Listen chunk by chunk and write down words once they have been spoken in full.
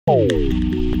Welcome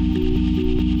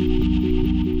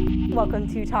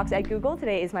to Talks at Google.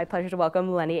 Today is my pleasure to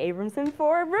welcome Lenny Abrahamson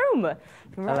for Room.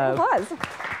 Hello. Applause.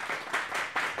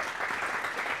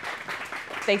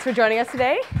 Thanks for joining us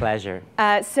today. Pleasure.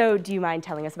 So do you mind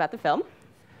telling us about the film?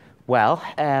 Well,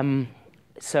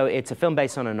 so it's a film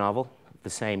based on a novel, the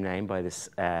same name, by this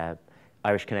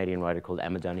Irish-Canadian writer called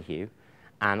Emma Donoghue.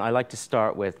 And I like to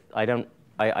start with,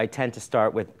 I tend to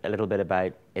start with a little bit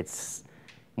about its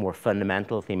more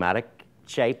fundamental thematic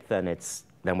shape than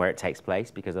where it takes place,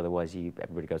 because otherwise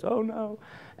everybody goes, oh no.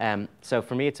 So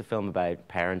for me, it's a film about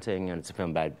parenting, and it's a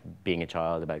film about being a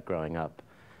child, about growing up.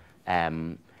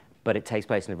 But it takes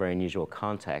place in a very unusual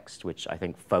context, which I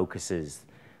think focuses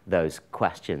those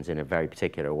questions in a very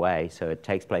particular way. So it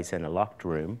takes place in a locked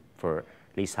room for at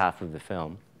least half of the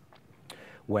film,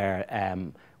 where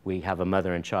we have a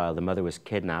mother and child. The mother was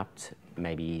kidnapped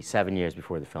maybe 7 years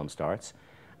before the film starts,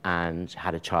 and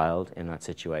had a child in that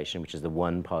situation, which is the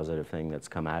one positive thing that's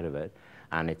come out of it.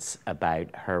 And it's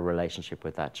about her relationship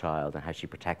with that child and how she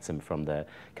protects him from the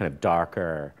kind of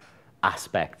darker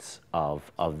aspects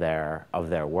of their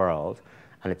world.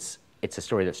 And it's a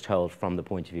story that's told from the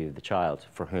point of view of the child,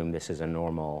 for whom this is a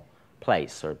normal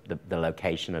place, or the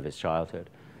location of his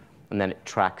childhood. And then it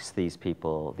tracks these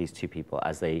two people,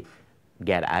 as they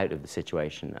get out of the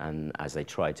situation and as they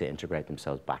try to integrate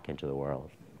themselves back into the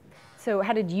world. So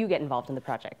how did you get involved in the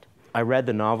project? I read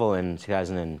the novel in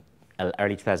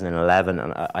early 2011,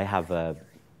 and I had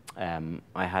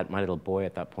my little boy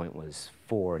at that point was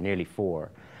nearly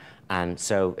four. And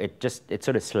so it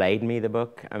sort of slayed me, the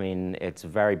book. I mean, it's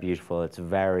very beautiful, it's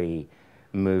very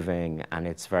moving, and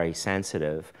it's very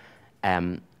sensitive.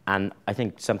 And I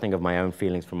think something of my own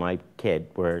feelings for my kid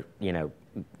were,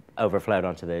 overflowed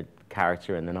onto the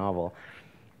character in the novel.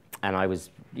 And I was,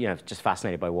 just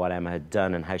fascinated by what Emma had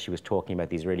done and how she was talking about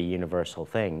these really universal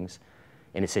things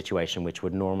in a situation which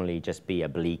would normally just be a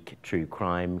bleak true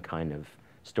crime kind of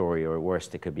story, or worse,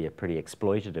 it could be a pretty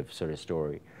exploitative sort of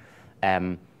story.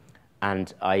 And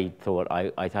I thought,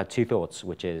 I had two thoughts,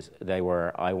 which is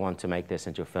I want to make this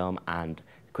into a film, and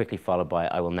quickly followed by,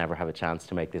 I will never have a chance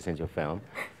to make this into a film,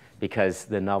 because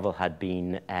the novel had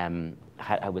been,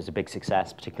 was a big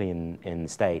success, particularly in the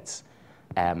States.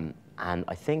 And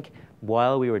I think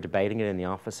while we were debating it in the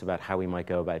office about how we might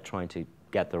go about trying to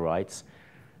get the rights,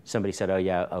 somebody said, oh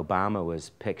yeah, Obama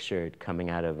was pictured coming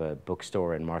out of a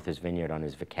bookstore in Martha's Vineyard on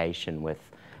his vacation with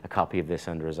a copy of this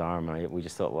under his arm. And we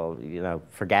just thought, well,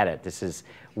 forget it. This is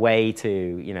way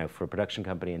too, for a production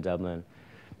company in Dublin,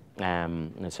 a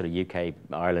sort of UK,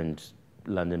 Ireland,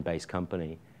 London-based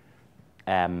company.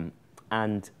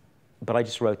 But I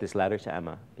just wrote this letter to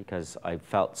Emma because I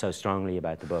felt so strongly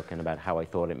about the book and about how I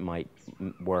thought it might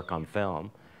work on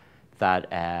film,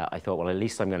 that I thought, well, at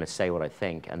least I'm going to say what I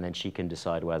think, and then she can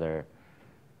decide whether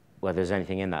there's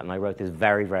anything in that. And I wrote this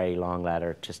very, very long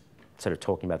letter, just sort of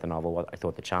talking about the novel, what I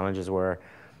thought the challenges were,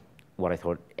 what I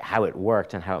thought, how it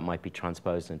worked, and how it might be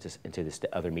transposed into this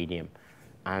other medium.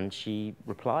 And she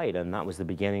replied, and that was the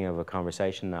beginning of a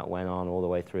conversation that went on all the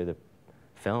way through the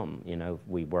film.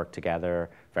 We worked together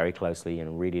very closely in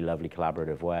a really lovely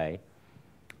collaborative way.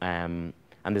 And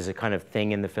there's a kind of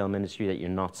thing in the film industry that you're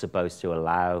not supposed to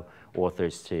allow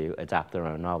authors to adapt their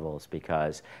own novels,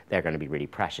 because they're going to be really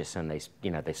precious, and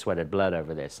they sweated blood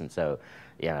over this, and so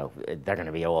they're going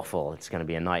to be awful. It's going to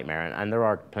be a nightmare, and there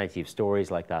are plenty of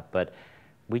stories like that. But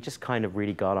we just kind of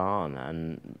really got on,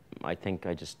 and I think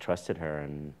I just trusted her,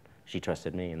 and she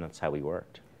trusted me, and that's how we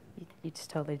worked. You just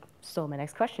totally stole my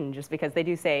next question, just because they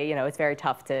do say, it's very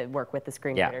tough to work with the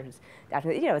screenwriter who's,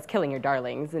 it's killing your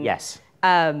darlings. And, yes.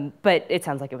 But it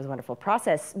sounds like it was a wonderful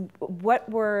process. What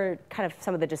were kind of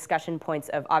some of the discussion points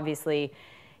of, obviously,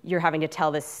 you're having to tell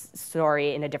this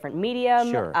story in a different medium.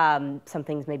 Sure. Some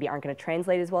things maybe aren't going to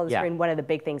translate as well to the screen. One of the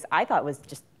big things I thought was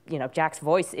just, Jack's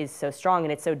voice is so strong,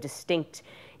 and it's so distinct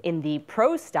in the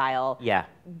prose style. Yeah.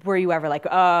 Were you ever like,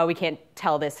 oh, we can't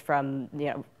tell this from,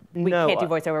 we can't do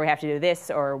voiceover, we have to do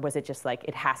this, or was it just like,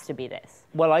 it has to be this?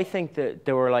 Well, I think that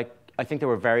there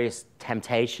were various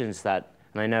temptations that,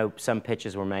 and I know some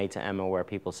pitches were made to Emma where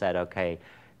people said, okay,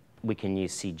 we can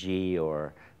use CG,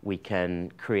 or we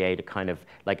can create a kind of,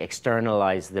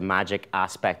 externalize the magic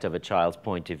aspect of a child's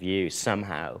point of view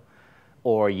somehow,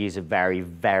 or use a very,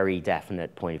 very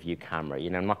definite point of view camera.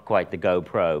 Not quite the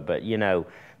GoPro, but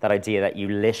that idea that you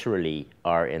literally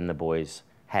are in the boy's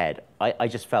head. I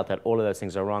just felt that all of those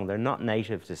things are wrong. They're not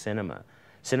native to cinema.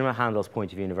 Cinema handles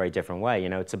point of view in a very different way.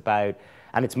 It's about,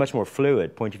 and it's much more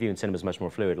fluid. Point of view in cinema is much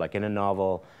more fluid. Like in a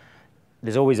novel,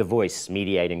 there's always a voice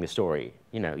mediating the story.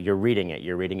 You're reading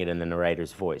it in the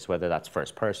narrator's voice, whether that's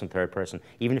first person, third person,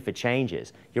 even if it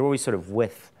changes, you're always sort of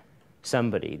with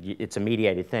somebody. It's a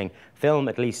mediated thing. Film,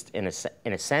 at least in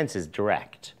a sense, is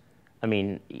direct. I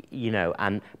mean, you know,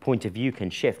 and point of view can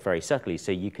shift very subtly.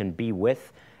 So you can be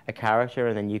with a character,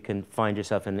 and then you can find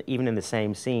yourself even in the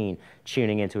same scene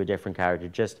tuning into a different character.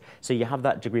 Just so you have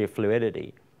that degree of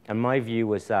fluidity. And my view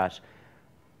was that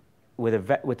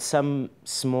with some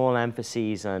small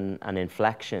emphases and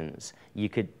inflections, you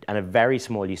could, and a very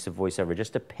small use of voiceover,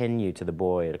 just to pin you to the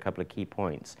boy at a couple of key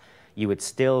points, you would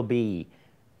still be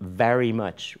very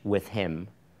much with him,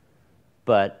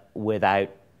 but without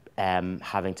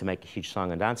having to make a huge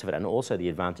song and dance of it. And also the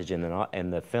advantage in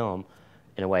the film,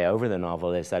 in a way, over the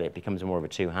novel, is that it becomes more of a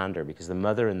two-hander, because the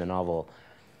mother in the novel,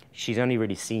 she's only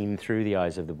really seen through the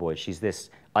eyes of the boy. She's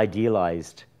this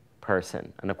idealized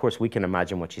person. And of course, we can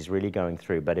imagine what she's really going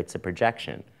through, but it's a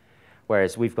projection.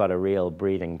 Whereas we've got a real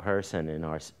breathing person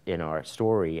in our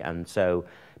story. And so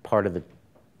part of the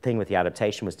thing with the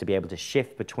adaptation was to be able to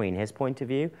shift between his point of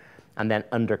view and then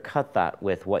undercut that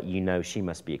with what you know she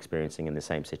must be experiencing in the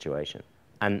same situation.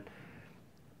 And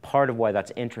part of why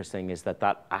that's interesting is that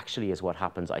that actually is what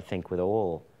happens, I think, with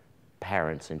all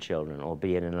parents and children,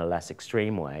 albeit in a less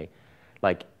extreme way.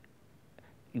 Like,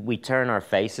 we turn our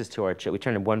faces to our we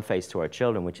turn one face to our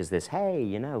children, which is this, hey,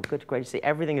 you know, good, great to see.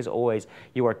 Everything is always,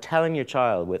 you are telling your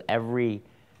child with every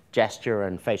gesture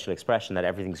and facial expression that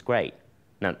everything's great.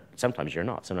 Now, sometimes you're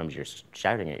not. Sometimes you're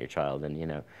shouting at your child and, you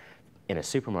know, in a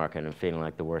supermarket and feeling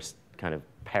like the worst kind of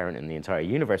parent in the entire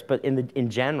universe. But in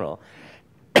general,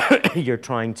 you're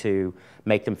trying to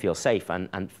make them feel safe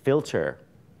and filter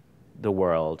the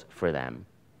world for them.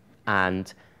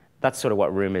 And that's sort of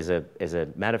what Room is a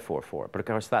metaphor for. But of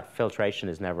course, that filtration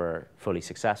is never fully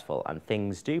successful, and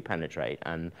things do penetrate,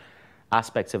 and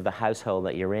aspects of the household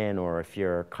that you're in, or if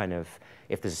you're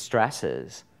if there's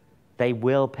stresses, they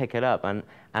will pick it up.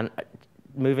 And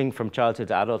moving from childhood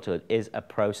to adulthood is a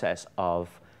process of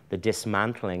the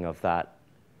dismantling of that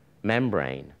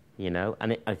membrane, you know?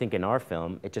 And I think in our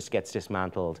film, it just gets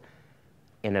dismantled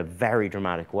in a very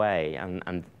dramatic way,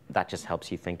 and that just helps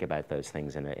you think about those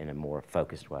things in a more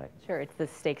focused way. Sure, it's the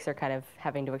stakes are kind of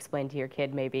having to explain to your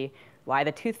kid maybe why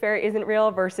the tooth fairy isn't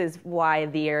real versus why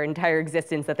their entire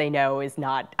existence that they know is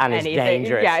not and anything. It's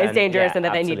dangerous. Yeah, it's dangerous, and that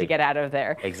absolutely. they need to get out of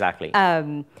there. Exactly.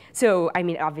 So, I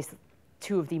mean, obviously,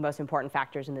 two of the most important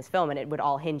factors in this film, and it would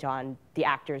all hinge on the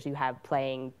actors you have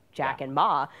playing Jack and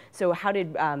Ma. So, how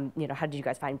did you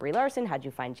guys find Brie Larson? How did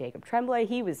you find Jacob Tremblay?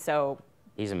 He was so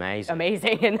He's amazing.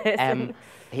 Amazing in this.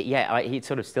 He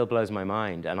sort of still blows my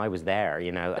mind, and I was there,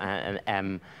 you know.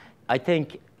 And I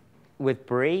think with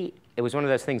Brie, it was one of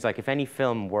those things, like if any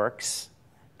film works,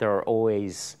 there are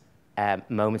always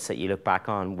moments that you look back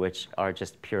on which are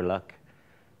just pure luck,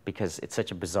 because it's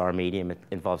such a bizarre medium. It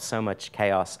involves so much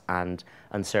chaos and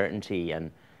uncertainty,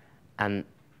 and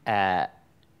the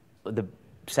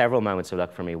several moments of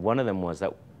luck for me. One of them was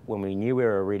that when we knew we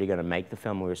were really going to make the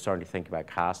film, we were starting to think about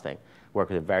casting.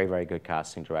 Worked with a very, very good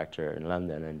casting director in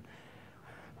London, and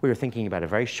we were thinking about a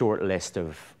very short list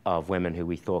of women who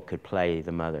we thought could play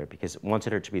the mother, because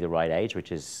wanted her to be the right age,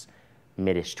 which is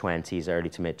mid-ish 20s, early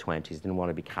to mid-20s. Didn't want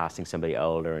to be casting somebody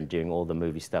older and doing all the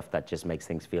movie stuff that just makes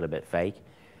things feel a bit fake.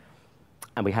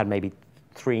 And we had maybe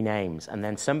 3 names, and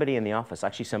then somebody in the office,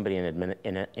 actually somebody in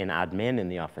admin in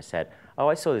the office said, "Oh,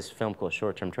 I saw this film called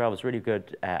Short-Term Travel. It's a really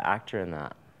good actor in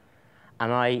that."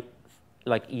 And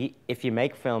if you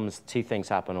make films, 2 things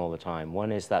happen all the time.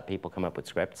 One is that people come up with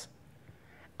scripts,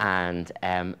 and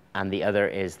the other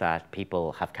is that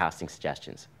people have casting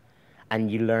suggestions. And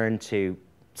you learn to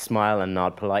smile and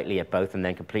nod politely at both and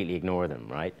then completely ignore them,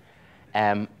 right?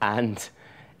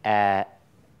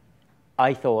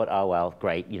 I thought, oh, well,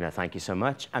 great, you know, thank you so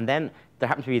much. And then there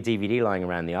happened to be a DVD lying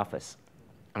around the office.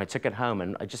 And I took it home,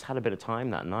 and I just had a bit of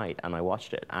time that night, and I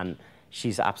watched it. And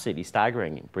she's absolutely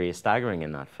staggering. Brie is staggering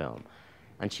in that film.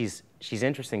 And she's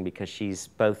interesting because she's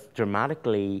both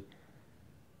dramatically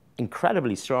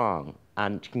incredibly strong,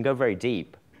 and she can go very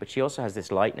deep, but she also has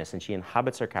this lightness, and she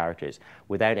inhabits her characters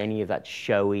without any of that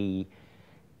showy,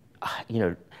 you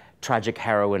know, tragic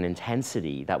heroine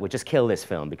intensity that would just kill this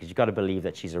film, because you've got to believe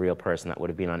that she's a real person that would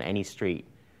have been on any street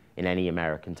in any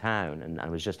American town,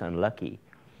 and was just unlucky.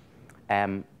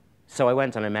 So I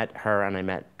went and I met her, and I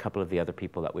met a couple of the other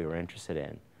people that we were interested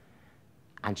in.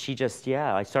 And she just,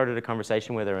 I started a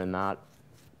conversation with her in that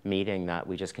meeting that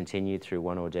we just continued through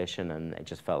one audition, and it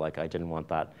just felt like I didn't want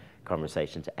that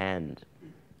conversation to end,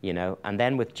 you know? And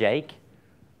then with Jake,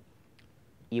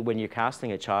 when you're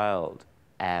casting a child,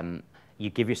 you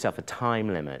give yourself a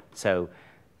time limit. So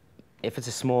if it's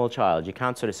a small child, you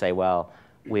can't sort of say, well,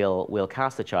 we'll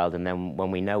cast the child, and then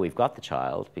when we know we've got the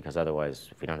child, because otherwise,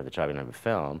 if we don't have the child, we don't have a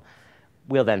film,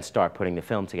 we'll then start putting the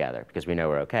film together because we know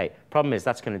we're okay. Problem is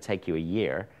that's going to take you a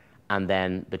year, and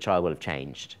then the child will have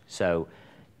changed. So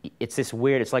it's this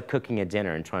weird, it's like cooking a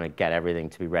dinner and trying to get everything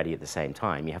to be ready at the same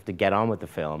time. You have to get on with the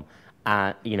film,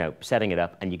 you know, setting it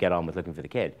up, and you get on with looking for the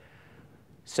kid.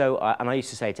 So, and I used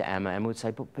to say to Emma would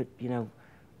say, but you know,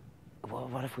 well,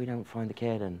 what if we don't find the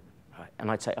kid? And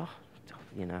I'd say, oh,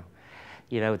 you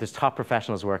know, there's top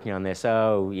professionals working on this.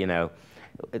 Oh, you know,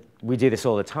 we do this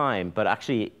all the time. But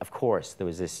actually, of course, there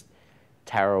was this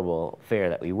terrible fear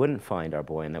that we wouldn't find our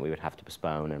boy and that we would have to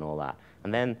postpone and all that.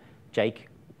 And then Jake,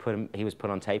 he was put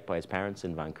on tape by his parents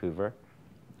in Vancouver.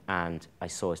 And I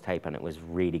saw his tape, and it was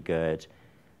really good.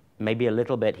 Maybe a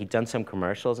little bit, he'd done some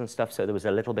commercials and stuff, so there was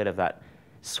a little bit of that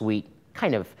sweet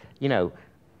kind of, you know,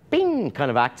 bing kind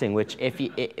of acting, which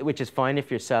is fine if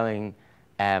you're selling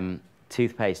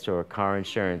toothpaste or car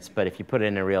insurance, but if you put it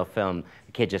in a real film,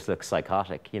 the kid just looks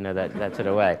psychotic, you know, that sort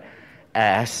of way.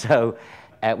 So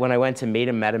when I went to meet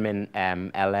him, met him in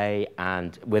LA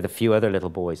and with a few other little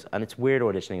boys, and it's weird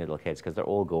auditioning little kids because they're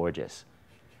all gorgeous.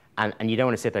 And you don't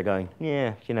want to sit there going,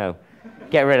 yeah, you know,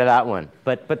 get rid of that one.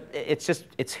 But it's just,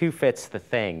 it's who fits the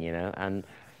thing, you know,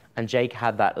 and Jake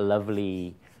had that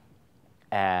lovely,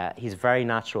 he's a very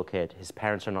natural kid. His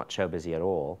parents are not show busy at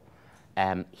all.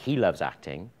 He loves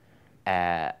acting.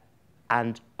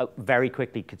 And very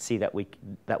quickly could see that we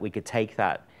could take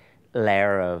that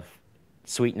layer of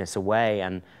sweetness away.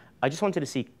 And I just wanted to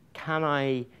see, can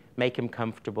I make him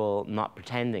comfortable not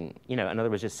pretending? You know, in other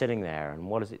words, just sitting there. And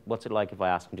what's it like if I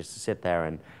ask him just to sit there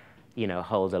and, you know,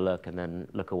 hold a look and then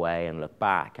look away and look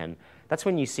back? And that's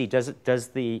when you see, does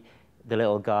the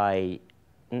little guy,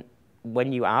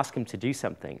 when you ask him to do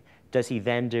something, does he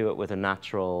then do it with a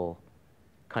natural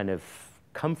kind of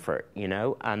comfort, you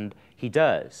know? And he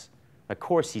does. Of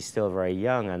course, he's still very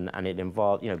young, and it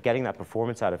involved, you know, getting that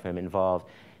performance out of him involved,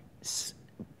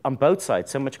 on both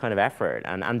sides, so much kind of effort.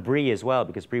 And Brie as well,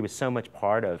 because Brie was so much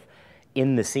part of,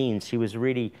 in the scenes, she was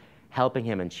really helping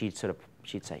him, and she'd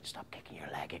say, stop kicking your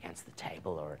leg against the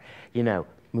table, or, you know,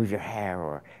 move your hair,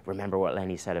 or remember what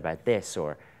Lenny said about this,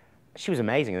 or she was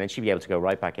amazing. And then she'd be able to go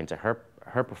right back into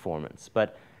her performance.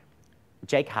 But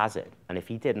Jake has it, and if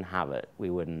he didn't have it,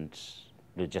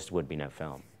 there just would be no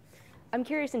film. I'm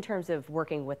curious in terms of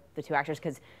working with the two actors,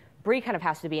 because Brie kind of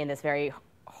has to be in this very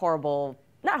horrible,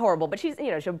 not horrible, but she's,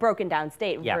 you know, she's a broken down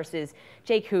state, versus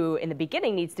Jake, who in the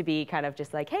beginning needs to be kind of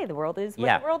just like, hey, the world is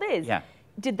what the world is. Yeah.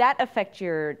 Did that affect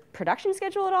your production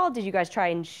schedule at all? Did you guys try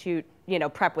and shoot, you know,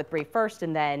 prep with Brie first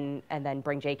and then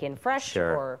bring Jake in fresh?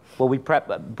 Sure. Or? Well, we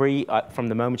prepped Brie from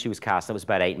the moment she was cast. It was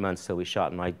about 8 months till we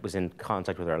shot, and I was in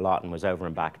contact with her a lot and was over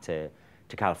and back to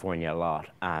California a lot.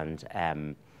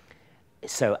 And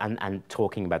so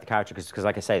talking about the character, because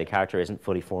like I say, the character isn't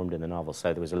fully formed in the novel,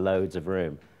 so there was loads of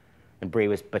room. And Brie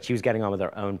but she was getting on with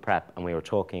her own prep, and we were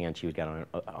talking, and she was getting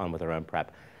on with her own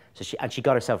prep. So she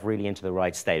got herself really into the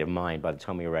right state of mind by the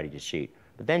time we were ready to shoot.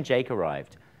 But then Jake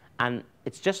arrived, and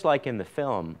it's just like in the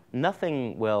film,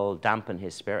 nothing will dampen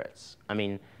his spirits. I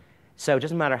mean, so it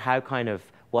doesn't matter how kind of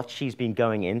what she's been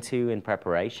going into in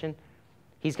preparation.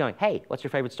 He's going, hey, what's your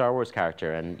favorite Star Wars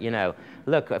character? And, you know,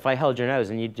 look, if I hold your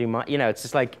nose and you do my, you know, it's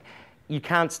just like, you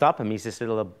can't stop him. He's this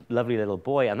lovely little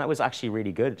boy. And that was actually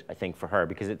really good, I think, for her,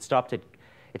 because it stopped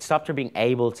her being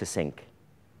able to sink.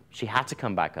 She had to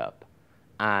come back up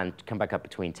and come back up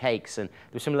between takes. And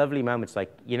there's some lovely moments,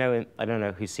 like, you know, I don't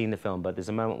know who's seen the film, but there's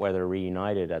a moment where they're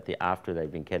reunited after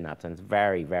they've been kidnapped, and it's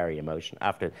very, very emotional.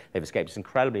 After they've escaped, it's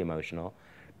incredibly emotional.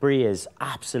 Brie is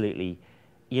absolutely,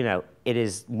 you know, it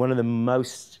is one of the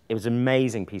most, it was an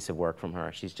amazing piece of work from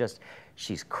her.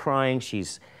 She's crying,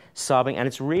 she's sobbing, and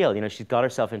it's real, you know, she's got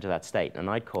herself into that state. And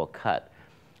I'd call cut,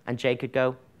 and Jake could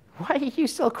go, why are you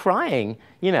still crying?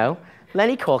 You know,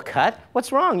 Lenny, call cut,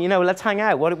 what's wrong? You know, let's hang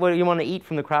out. What do you want to eat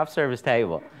from the craft service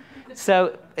table?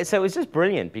 So it was just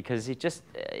brilliant, because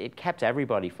it kept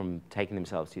everybody from taking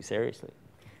themselves too seriously.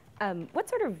 What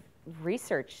sort of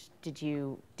research did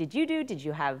you do? Did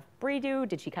you have Brie do?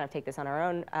 Did she kind of take this on her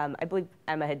own? I believe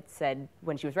Emma had said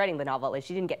when she was writing the novel,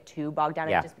 she didn't get too bogged down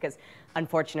in it, just because,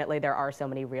 unfortunately, there are so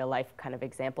many real-life kind of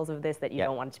examples of this that you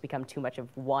don't want it to become too much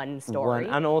of one story.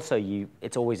 And also,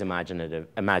 it's always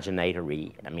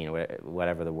imaginatory, I mean,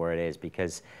 whatever the word is,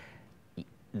 because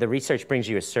the research brings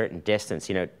you a certain distance,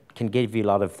 you know, it can give you a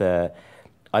lot of the,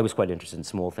 I was quite interested in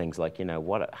small things like, you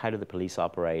know, how do the police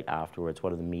operate afterwards? What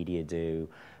do the media do?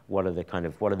 What are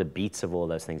the beats of all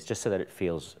those things, just so that it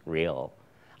feels real?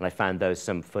 And I found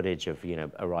some footage of, you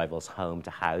know, arrivals home to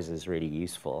houses really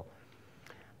useful.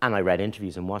 And I read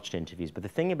interviews and watched interviews. But the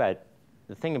thing about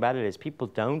it is, people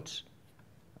don't,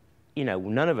 you know,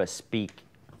 none of us speak,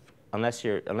 unless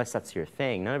that's your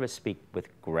thing, none of us speak with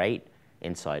great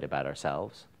insight about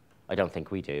ourselves. I don't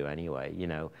think we do anyway, you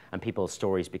know, and people's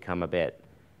stories become a bit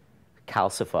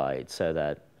calcified so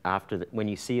that when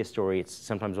you see a story, it's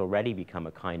sometimes already become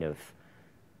a kind of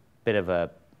bit of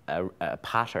a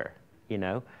patter, you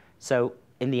know? So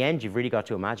in the end, you've really got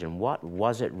to imagine, what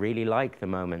was it really like the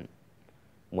moment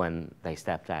when they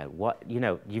stepped out? What, you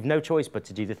know, you've no choice but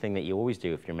to do the thing that you always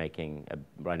do if you're writing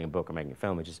a book or making a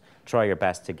film, which is try your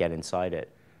best to get inside it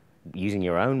using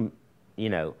your own, you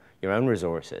know, your own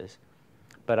resources.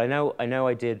 But I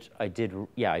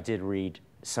did read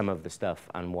some of the stuff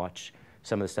and watch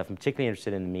some of the stuff. I'm particularly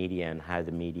interested in the media and how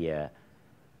the media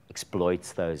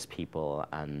exploits those people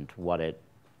and what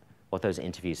those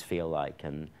interviews feel like.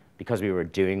 And because we were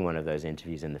doing one of those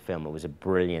interviews in the film, it was a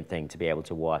brilliant thing to be able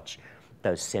to watch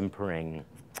those simpering,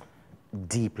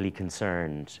 deeply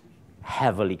concerned,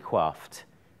 heavily coiffed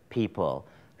people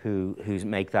who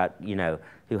make that, you know,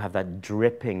 who have that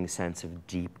dripping sense of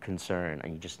deep concern,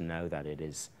 and you just know that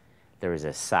there is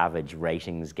a savage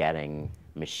ratings-getting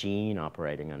machine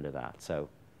operating under that. So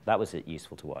that was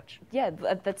useful to watch. Yeah,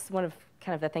 that's one of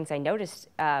kind of the things I noticed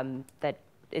that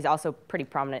is also pretty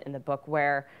prominent in the book,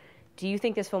 where do you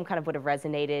think this film kind of would have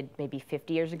resonated maybe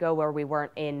 50 years ago, where we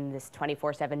weren't in this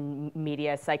 24/7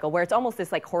 media cycle, where it's almost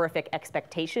this like horrific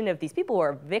expectation of these people who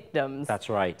are victims. That's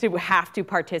right. To have to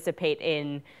participate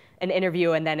in an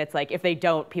interview, and then it's like, if they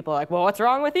don't, people are like, well, what's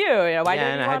wrong with you? You know, why yeah,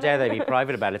 don't you and how want dare they be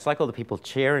private about it? It's like all the people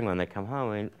cheering when they come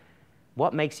home. I mean,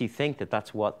 what makes you think that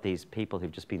that's what these people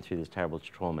who've just been through this terrible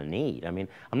trauma need? I mean,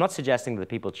 I'm not suggesting that the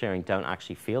people cheering don't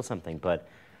actually feel something, but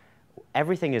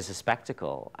everything is a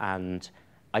spectacle, and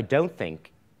I don't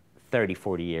think 30,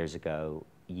 40 years ago,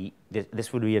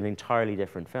 this would be an entirely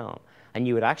different film. And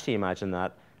you would actually imagine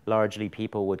that largely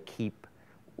people would keep,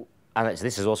 and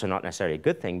this is also not necessarily a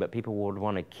good thing, but people would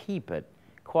want to keep it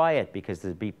quiet because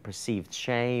there'd be perceived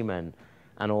shame and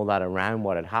all that around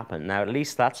what had happened. Now, at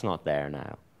least that's not there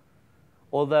now.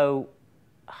 Although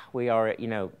we are, you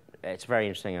know, it's very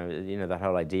interesting, you know, that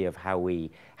whole idea of how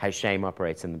shame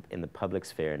operates in the public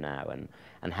sphere now,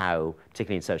 and how,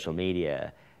 particularly in social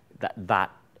media, that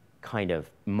kind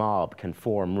of mob can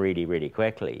form really, really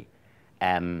quickly.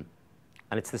 And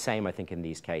it's the same, I think, in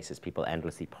these cases. People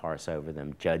endlessly parse over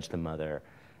them, judge the mother.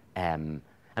 And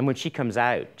when she comes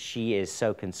out, she is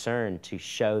so concerned to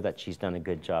show that she's done a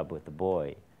good job with the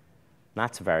boy. And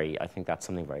I think that's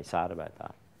something very sad about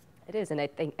that. It is, and I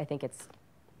think it's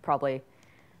probably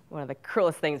one of the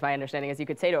cruelest things, my understanding is, you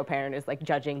could say to a parent, is like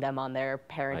judging them on their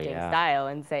parenting style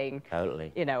and saying,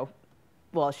 totally, you know,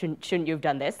 well, shouldn't you have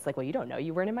done this? It's like, well, you don't know,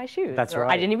 you weren't in my shoes. That's or,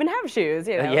 right. I didn't even have shoes,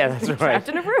 you know. Yeah, that's right. Trapped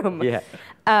in a room. Yeah.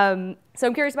 So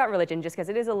I'm curious about religion, just because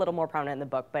it is a little more prominent in the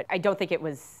book, but I don't think it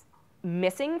was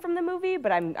missing from the movie,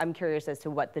 but I'm curious as to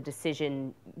what the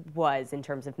decision was in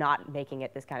terms of not making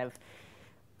it this kind of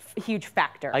huge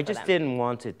factor. I just didn't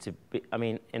want it to be, I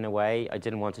mean, in a way, I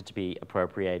didn't want it to be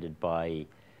appropriated by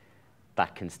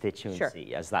that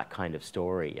constituency as that kind of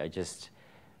story.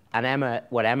 And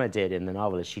what Emma did in the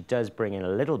novel is she does bring in a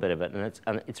little bit of it,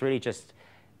 and it's really just,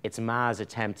 it's Ma's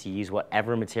attempt to use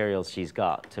whatever materials she's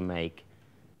got to make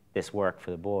this work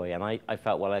for the boy. And I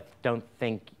felt, well, I don't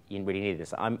think you really need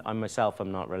this. I'm myself,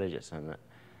 I'm not religious, and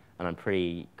I'm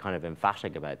pretty kind of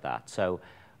emphatic about that. So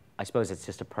I suppose it's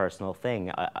just a personal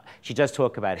thing. She does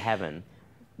talk about heaven,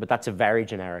 but that's a very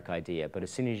generic idea. But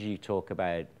as soon as you talk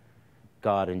about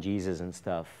God and Jesus and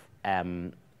stuff, for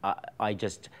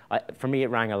me, it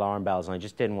rang alarm bells, and I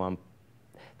just didn't want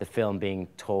the film being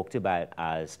talked about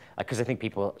as, because I think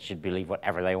people should believe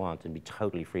whatever they want and be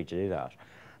totally free to do that.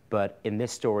 But in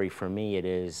this story, for me, it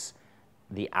is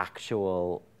the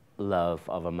actual love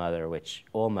of a mother, which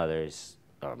all mothers,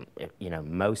 you know,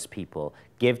 most people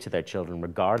give to their children,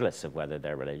 regardless of whether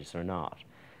they're religious or not.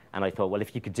 And I thought, well,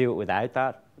 if you could do it without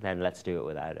that, then let's do it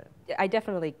without it. I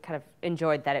definitely kind of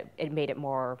enjoyed that it made it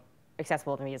more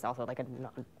accessible to me as also like a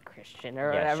non-Christian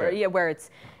or whatever. Sure. Yeah, where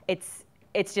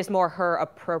it's just more her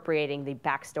appropriating the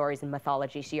backstories and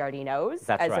mythology she already knows,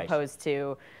 That's as right. opposed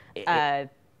to,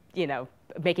 you know,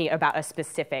 making it about a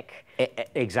specific.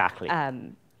 Exactly.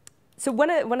 So one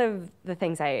of the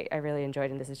things I really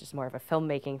enjoyed, and this is just more of a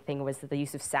filmmaking thing, was the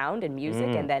use of sound and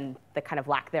music, and then the kind of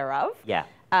lack thereof. Yeah.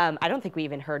 I don't think we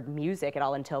even heard music at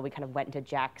all until we kind of went into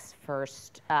Jack's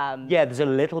first. Yeah, there's a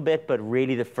little bit, but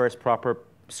really the first proper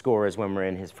score is when we're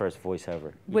in his first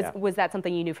voiceover. Was that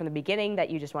something you knew from the beginning, that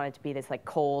you just wanted to be this like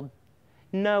cold?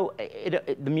 No,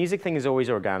 the music thing is always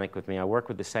organic with me. I work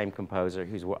with the same composer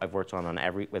I've worked on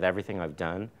with everything I've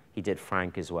done. He did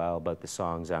Frank as well, both the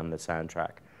songs and the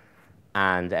soundtrack.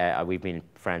 And we've been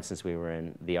friends since we were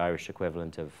in the Irish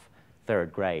equivalent of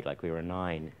 3rd grade, like we were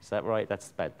 9. Is that right?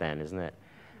 That's about then, isn't it?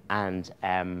 And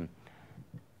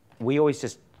we always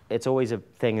just, it's always a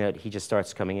thing that he just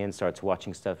starts coming in, starts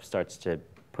watching stuff, starts to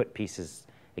put pieces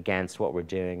against what we're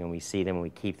doing, and we see them and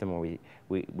we keep them, or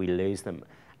we lose them.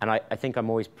 And I think I'm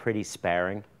always pretty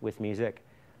sparing with music,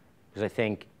 because I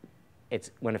think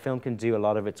it's, when a film can do a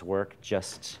lot of its work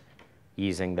just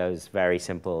using those very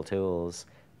simple tools,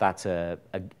 that's a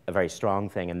very strong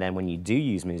thing. And then when you do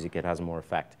use music, it has more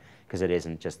effect, because it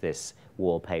isn't just this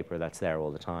wallpaper that's there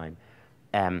all the time.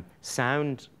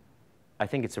 Sound, I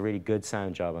think it's a really good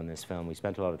sound job on this film. We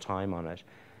spent a lot of time on it.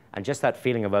 And just that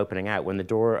feeling of opening out, when the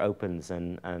door opens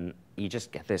and you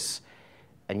just get this,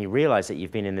 and you realize that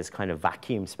you've been in this kind of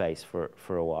vacuum space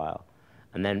for a while.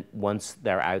 And then once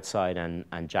they're outside and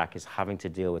Jack is having to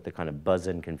deal with the kind of buzz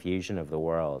and confusion of the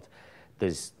world,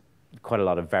 there's quite a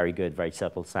lot of very good, very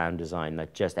subtle sound design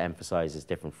that just emphasizes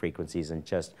different frequencies and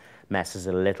just messes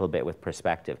a little bit with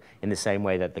perspective, in the same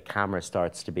way that the camera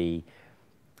starts to be,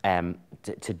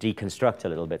 to deconstruct a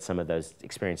little bit some of those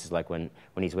experiences, like when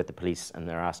he's with the police and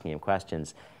they're asking him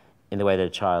questions. In the way that a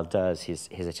child does, his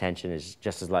attention is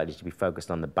just as likely to be focused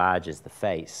on the badge as the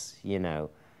face, you know,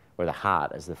 or the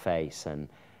hat as the face, and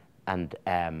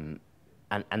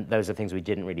those are things we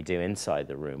didn't really do inside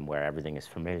the room where everything is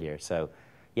familiar. So,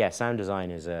 yeah, sound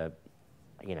design is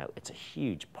it's a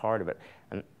huge part of it.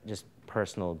 And just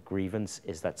personal grievance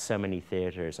is that so many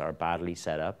theaters are badly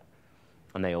set up,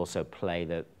 and they also play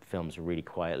the films really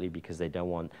quietly because they're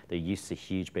used to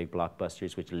huge big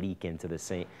blockbusters which leak into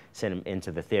the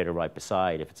into the theater right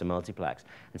beside if it's a multiplex.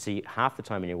 And so half the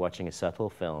time when you're watching a subtle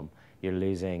film, you're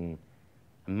losing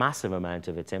a massive amount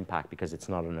of its impact because it's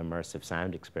not an immersive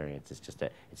sound experience. It's just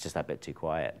that bit too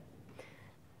quiet.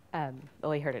 Well,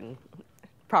 we heard it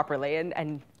properly,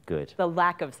 and good. The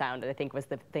lack of sound, I think, was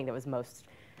the thing that was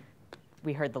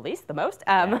we heard the most.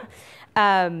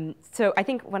 So I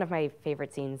think one of my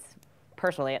favorite scenes,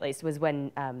 personally at least, was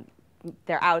when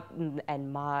they're out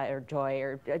and Ma or Joy,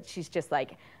 or she's just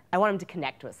like, I want him to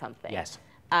connect with something. Yes.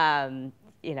 And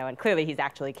clearly he's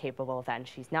actually capable of that, and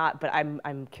she's not. But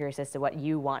I'm curious as to what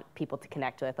you want people to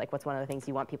connect with. Like, what's one of the things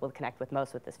you want people to connect with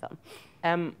most with this film?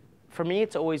 For me,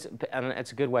 it's always, and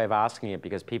it's a good way of asking it,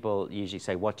 because people usually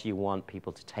say, what do you want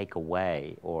people to take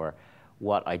away, or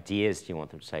what ideas do you want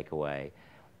them to take away?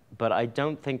 But I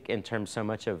don't think in terms so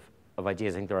much of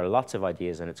ideas. I think there are lots of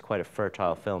ideas, and it's quite a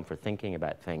fertile film for thinking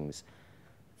about things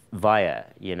via,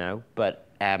 you know. But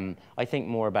I think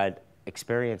more about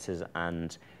experiences,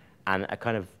 and a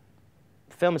kind of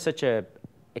film is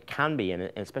it can be,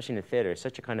 and especially in the theater,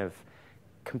 such a kind of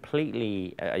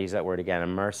completely, I use that word again,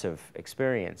 immersive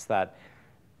experience that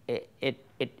it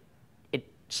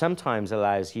sometimes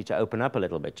allows you to open up a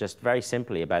little bit, just very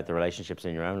simply about the relationships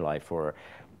in your own life, or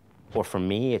for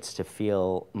me, it's to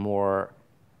feel more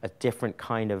a different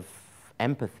kind of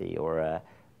empathy, or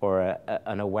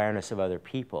an awareness of other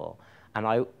people.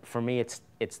 And for me,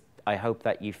 I hope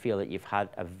that you feel that you've had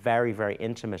a very, very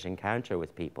intimate encounter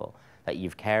with people that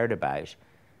you've cared about.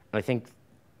 And I think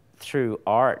through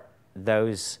art,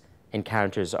 those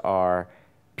encounters are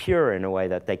pure in a way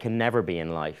that they can never be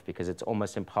in life, because it's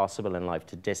almost impossible in life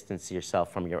to distance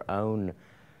yourself from your own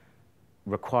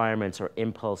requirements or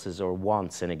impulses or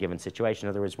wants in a given situation. In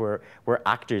other words, we're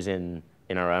actors in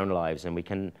our own lives,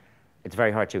 and it's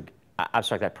very hard to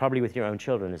abstract that. Probably with your own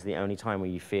children is the only time where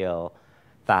you feel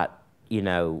that, you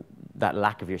know, that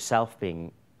lack of yourself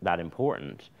being that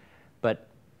important. But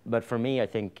for me, I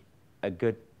think a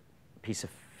good piece of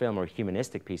film, or a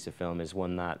humanistic piece of film, is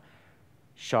one that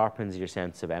sharpens your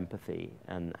sense of empathy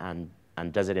and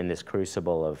does it in this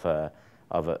crucible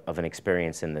of an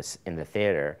experience in the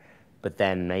theater. But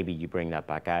then maybe you bring that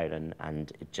back out,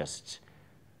 and it just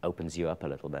opens you up a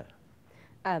little bit.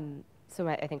 So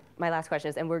I think my last question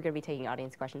is, and we're going to be taking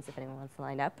audience questions if anyone wants to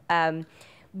line up.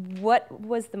 What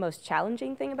was the most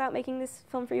challenging thing about making this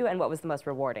film for you, and what was the most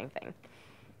rewarding thing?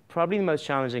 Probably the most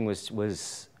challenging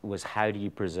was how do you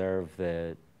preserve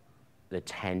the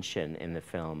tension in the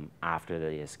film after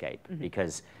the escape, mm-hmm.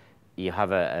 because you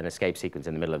have an escape sequence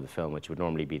in the middle of the film, which would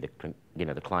normally be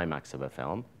the climax of a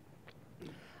film.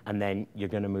 And then you're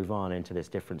going to move on into this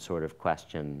different sort of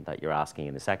question that you're asking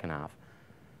in the second half.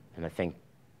 And I think,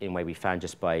 in a way, we found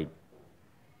just by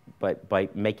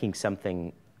making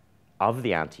something of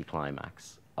the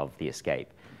anticlimax of the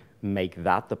escape, make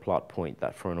that the plot point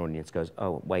that for an audience goes,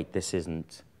 oh, wait, this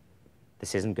isn't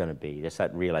going to be. There's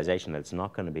that realization that it's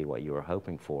not going to be what you were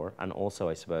hoping for. And also,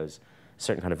 I suppose, a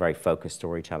certain kind of very focused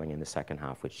storytelling in the second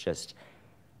half, which just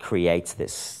creates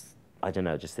this, I don't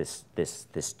know, just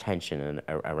this tension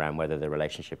around whether the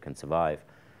relationship can survive.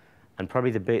 And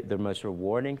probably the most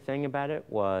rewarding thing about it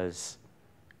was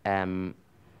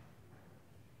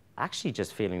actually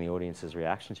just feeling the audience's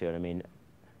reaction to it. I mean,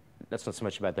 that's not so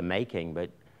much about the making, but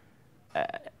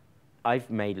I've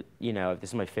made, you know,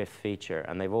 this is my 5th feature,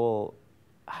 and they've all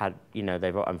had, you know,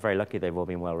 I'm very lucky they've all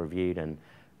been well reviewed, and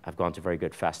I've gone to very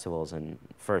good festivals, and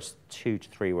first 2 to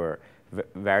 3 were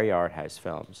very art house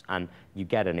films, and you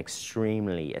get an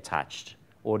extremely attached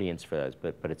audience for those,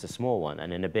 but it's a small one,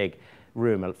 and in a big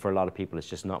room, for a lot of people, it's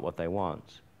just not what they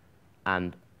want.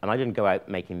 And I didn't go out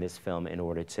making this film in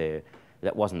order to,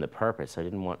 that wasn't the purpose. I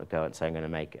didn't want to go out and say I'm going to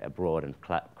make a broad and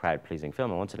crowd-pleasing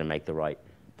film. I wanted to make the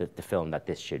film that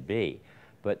this should be.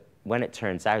 But when it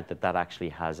turns out that that actually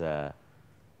has a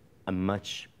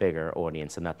much bigger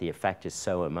audience and that the effect is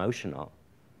so emotional,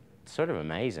 it's sort of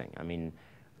amazing. I mean,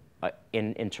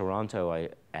 in Toronto,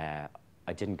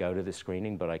 I didn't go to the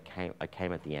screening, but I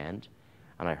came at the end,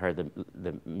 and I heard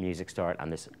the music start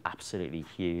and this absolutely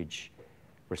huge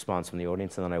response from the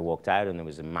audience, and then I walked out and there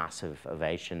was a massive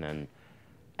ovation, and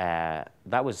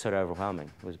that was sort of overwhelming.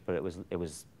 But it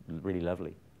was really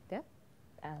lovely. Yeah.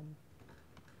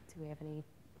 Do we have any?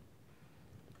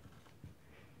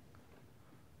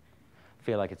 I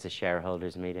feel like it's a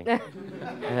shareholders meeting.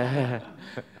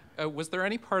 Was there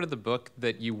any part of the book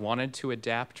that you wanted to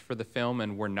adapt for the film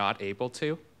and were not able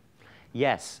to?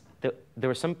 Yes. There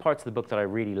were some parts of the book that I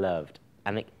really loved.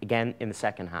 And again, in the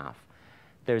second half,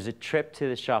 there's a trip to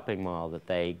the shopping mall that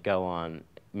they go on.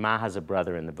 Ma has a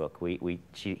brother in the book.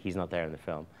 He's not there in the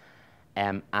film.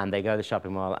 And they go to the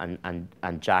shopping mall,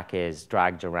 and Jack is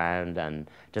dragged around and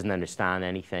doesn't understand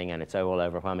anything, and it's all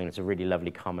overwhelming. It's a really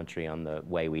lovely commentary on the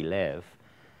way we live.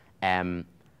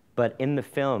 But in the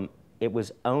film, it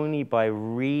was only by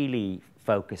really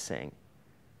focusing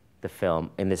the film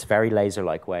in this very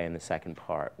laser-like way in the second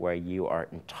part, where you are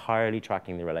entirely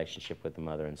tracking the relationship with the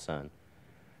mother and son.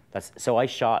 So I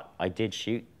did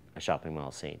shoot a shopping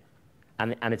mall scene,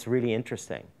 and it's really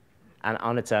interesting, and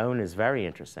on its own is very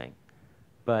interesting.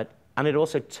 And it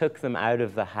also took them out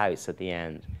of the house at the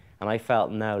end, and I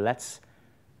felt, no, let's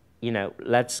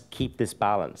keep this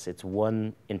balance. It's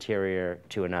one interior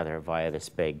to another via this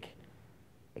big,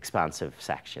 expansive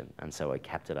section, and so I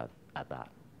kept it at that.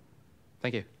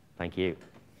 Thank you. Thank you.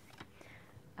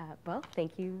 Well,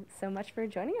 thank you so much for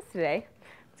joining us today.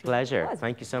 Pleasure.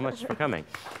 Thank you so much for coming.